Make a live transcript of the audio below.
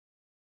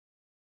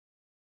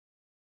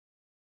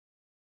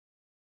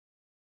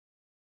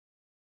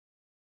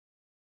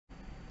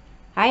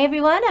Hi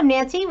everyone, I'm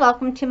Nancy.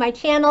 Welcome to my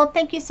channel.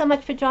 Thank you so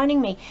much for joining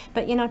me.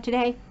 But you know,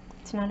 today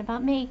it's not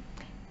about me.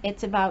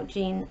 It's about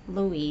Jean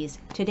Louise.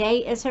 Today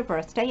is her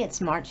birthday. It's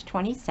March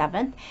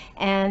 27th,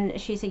 and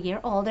she's a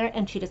year older,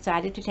 and she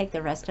decided to take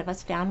the rest of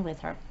us down with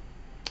her.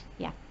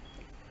 Yeah,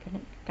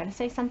 gonna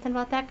say something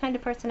about that kind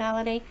of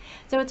personality.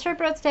 So it's her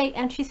birthday,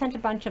 and she sent a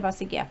bunch of us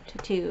a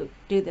gift to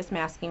do this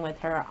masking with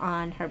her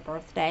on her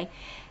birthday.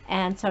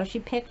 And so she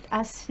picked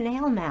a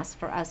snail mask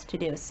for us to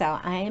do. So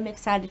I am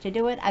excited to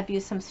do it. I've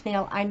used some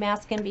snail eye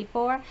masking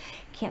before.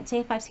 Can't say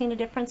if I've seen a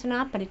difference or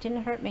not, but it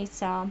didn't hurt me.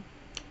 So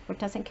what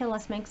doesn't kill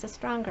us makes us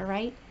stronger,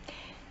 right?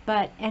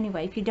 But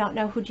anyway, if you don't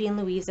know who Jean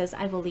Louise is,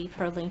 I will leave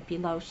her link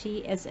below. She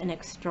is an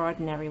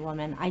extraordinary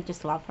woman. I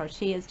just love her.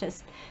 She is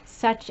just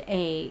such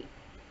a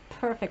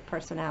perfect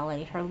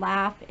personality. Her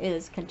laugh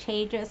is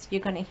contagious.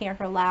 You're going to hear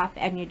her laugh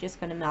and you're just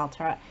going to melt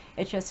her.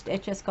 It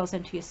just goes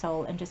into your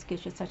soul and just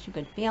gives you such a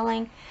good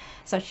feeling.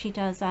 So she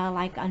does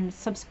like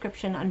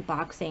subscription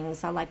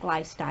unboxings, like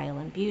lifestyle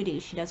and beauty.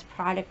 She does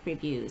product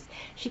reviews.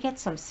 She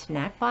gets some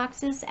snack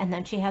boxes, and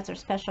then she has her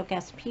special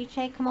guest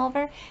PJ come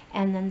over,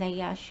 and then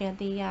they share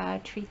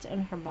the treats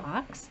in her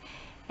box.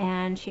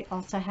 And she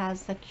also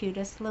has the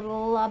cutest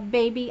little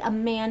baby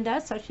Amanda.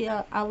 So she's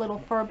a little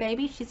fur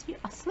baby. She's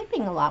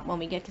sleeping a lot when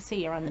we get to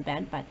see her on the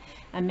bed, but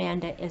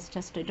Amanda is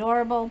just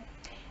adorable.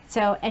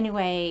 So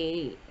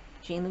anyway,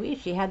 Jean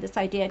Louise, she had this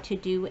idea to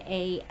do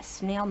a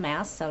snail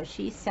mask, so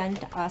she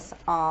sent us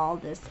all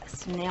this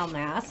snail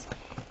mask.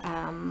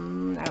 I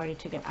already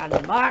took it out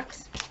of the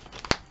box,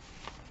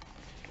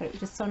 but it was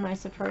just so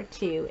nice of her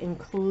to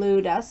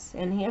include us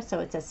in here.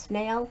 So it's a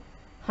snail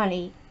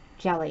honey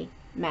jelly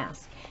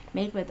mask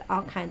made with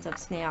all kinds of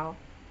snail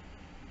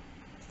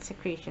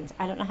secretions.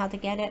 I don't know how to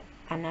get it.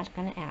 I'm not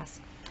going to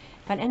ask.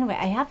 But anyway,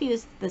 I have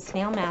used the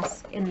snail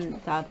mask in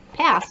the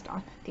past,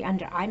 the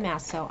under eye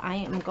mask, so I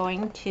am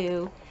going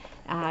to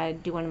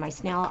do one of my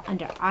snail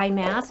under eye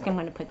mask. I'm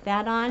going to put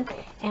that on,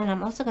 and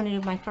I'm also going to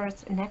do my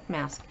first neck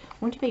mask.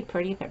 Wouldn't it be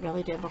pretty if it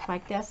really did look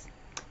like this?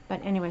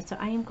 But anyway, so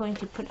I am going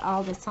to put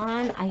all this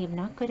on. I am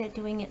not good at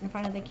doing it in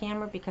front of the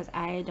camera because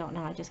I don't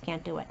know, I just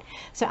can't do it.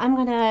 So I'm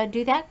going to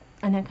do that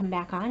and then come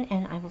back on,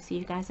 and I will see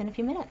you guys in a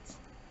few minutes.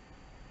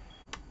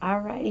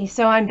 Alrighty,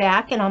 so I'm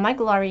back in all my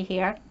glory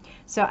here.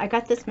 So I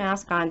got this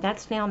mask on, that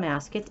snail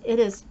mask. It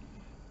is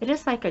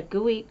like a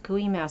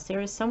gooey mask.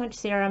 There is so much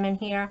serum in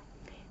here,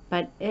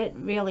 but it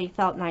really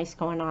felt nice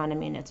going on. I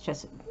mean, it's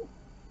just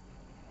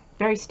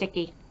very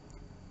sticky,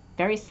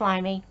 very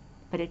slimy,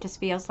 but it just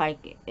feels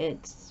like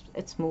it's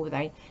smooth.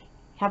 I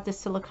have the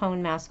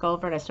silicone mask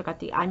over it. I still got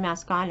the eye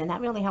mask on, and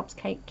that really helps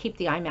keep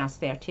the eye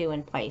mask there too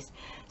in place.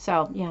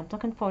 So yeah, I'm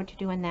looking forward to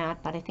doing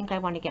that, but I think I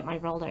want to get my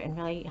roller and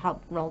really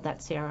help roll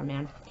that serum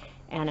in.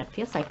 And it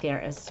feels like there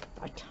is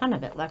a ton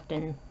of it left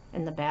in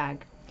the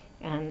bag.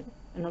 And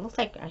it looks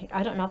like,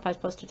 I don't know if I'm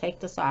supposed to take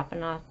this off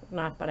or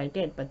not, but I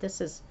did. But this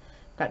is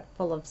got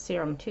full of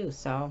serum too,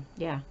 so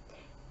yeah,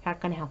 not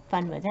gonna have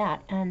fun with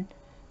that. And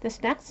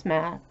this next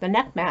mask, the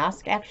neck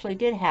mask, actually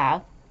did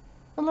have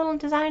a little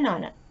design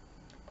on it.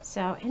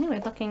 So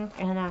anyway, looking,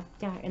 and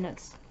yeah, and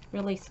it's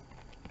really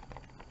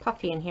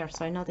puffy in here,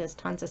 so I know there's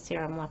tons of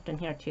serum left in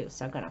here too,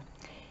 so I'm gonna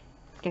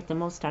get the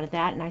most out of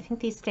that. And I think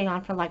these stay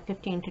on for like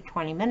 15 to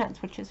 20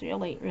 minutes, which is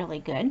really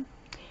good.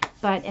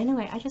 But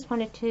anyway, I just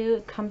wanted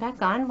to come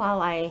back on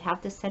while I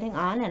have this setting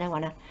on, and I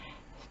want to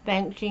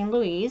thank Jean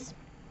Louise.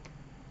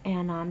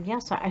 And yeah,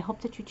 so I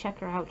hope that you check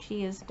her out.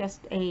 She is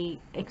just a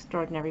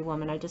extraordinary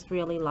woman. I just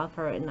really love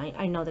her, and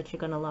I know that you're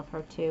gonna love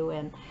her too.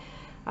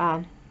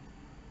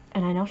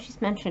 And I know she's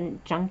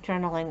mentioned junk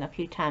journaling a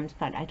few times,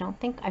 but I don't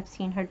think I've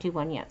seen her do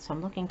one yet. So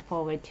I'm looking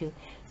forward to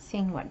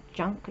seeing what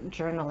junk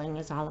journaling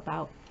is all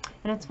about.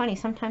 And it's funny,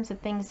 sometimes the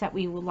things that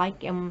we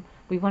like and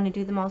we want to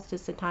do the most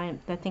is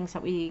the things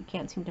that we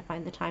can't seem to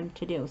find the time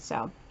to do.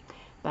 So,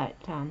 but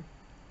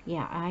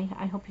yeah,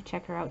 I hope you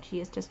check her out. She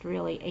is just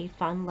really a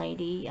fun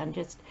lady, and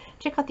just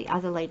check out the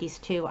other ladies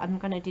too. I'm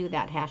going to do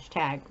that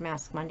hashtag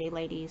Mask Monday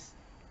Ladies.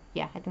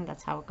 Yeah, I think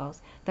that's how it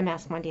goes. The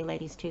Mask Monday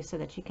Ladies too, so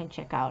that you can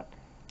check out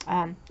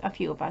a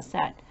few of us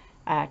that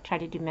try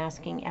to do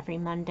masking every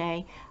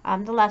Monday.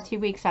 The last few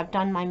weeks I've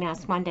done my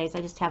Mask Mondays.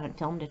 I just haven't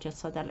filmed it, just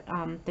so that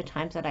the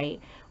times that I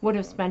would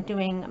have spent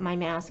doing my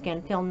mask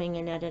and filming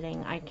and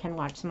editing, I can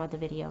watch some other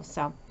videos.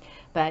 So,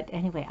 but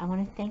anyway, I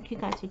want to thank you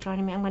guys for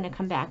joining me. I'm going to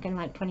come back in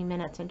like 20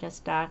 minutes and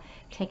just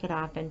take it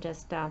off and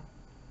just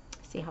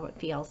see how it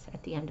feels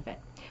at the end of it.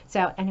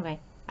 So anyway,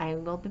 I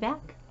will be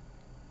back.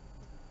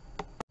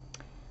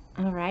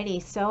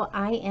 Alrighty, so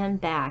I am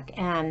back,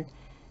 and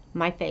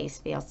my face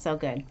feels so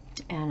good,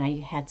 and I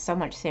had so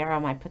much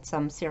serum. I put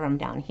some serum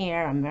down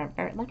here. I'm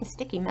like a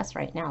sticky mess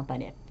right now, but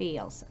it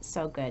feels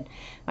so good.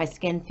 My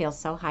skin feels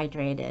so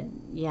hydrated.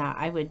 Yeah,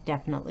 I would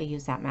definitely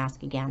use that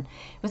mask again.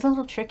 It was a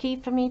little tricky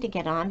for me to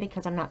get on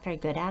because I'm not very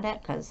good at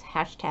it, because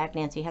hashtag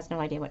Nancy has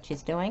no idea what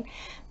she's doing.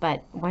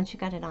 But once you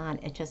got it on,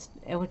 it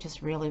would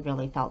just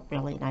really felt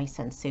really nice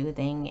and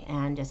soothing.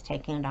 And just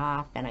taking it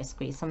off, and I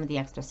squeezed some of the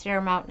extra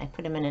serum out and I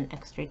put them in an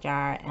extra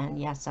jar.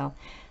 And yeah, so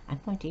I'm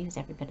going to use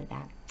every bit of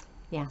that.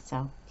 Yeah,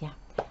 so yeah,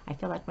 I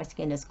feel like my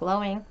skin is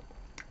glowing.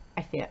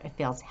 It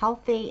feels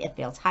healthy, it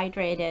feels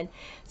hydrated.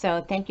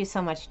 So thank you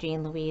so much,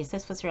 Jean Louise.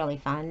 This was really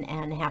fun,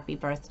 and happy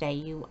birthday.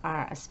 You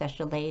are a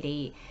special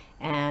lady,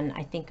 and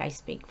I think I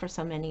speak for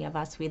so many of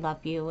us. We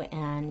love you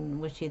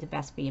and wish you the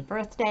best for your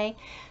birthday.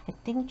 I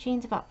think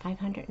Jean's about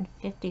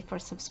 550 for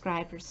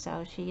subscribers,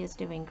 so she is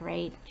doing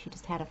great. She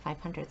just had a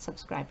 500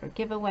 subscriber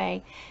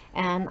giveaway,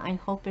 and I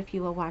hope if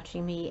you are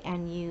watching me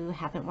and you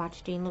haven't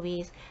watched Jean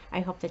Louise,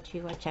 I hope that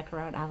you check her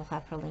out. I will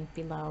have her link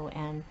below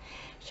and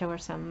show her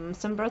some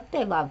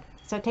birthday love.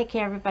 So take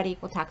care, everybody.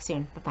 We'll talk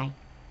soon.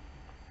 Bye-bye.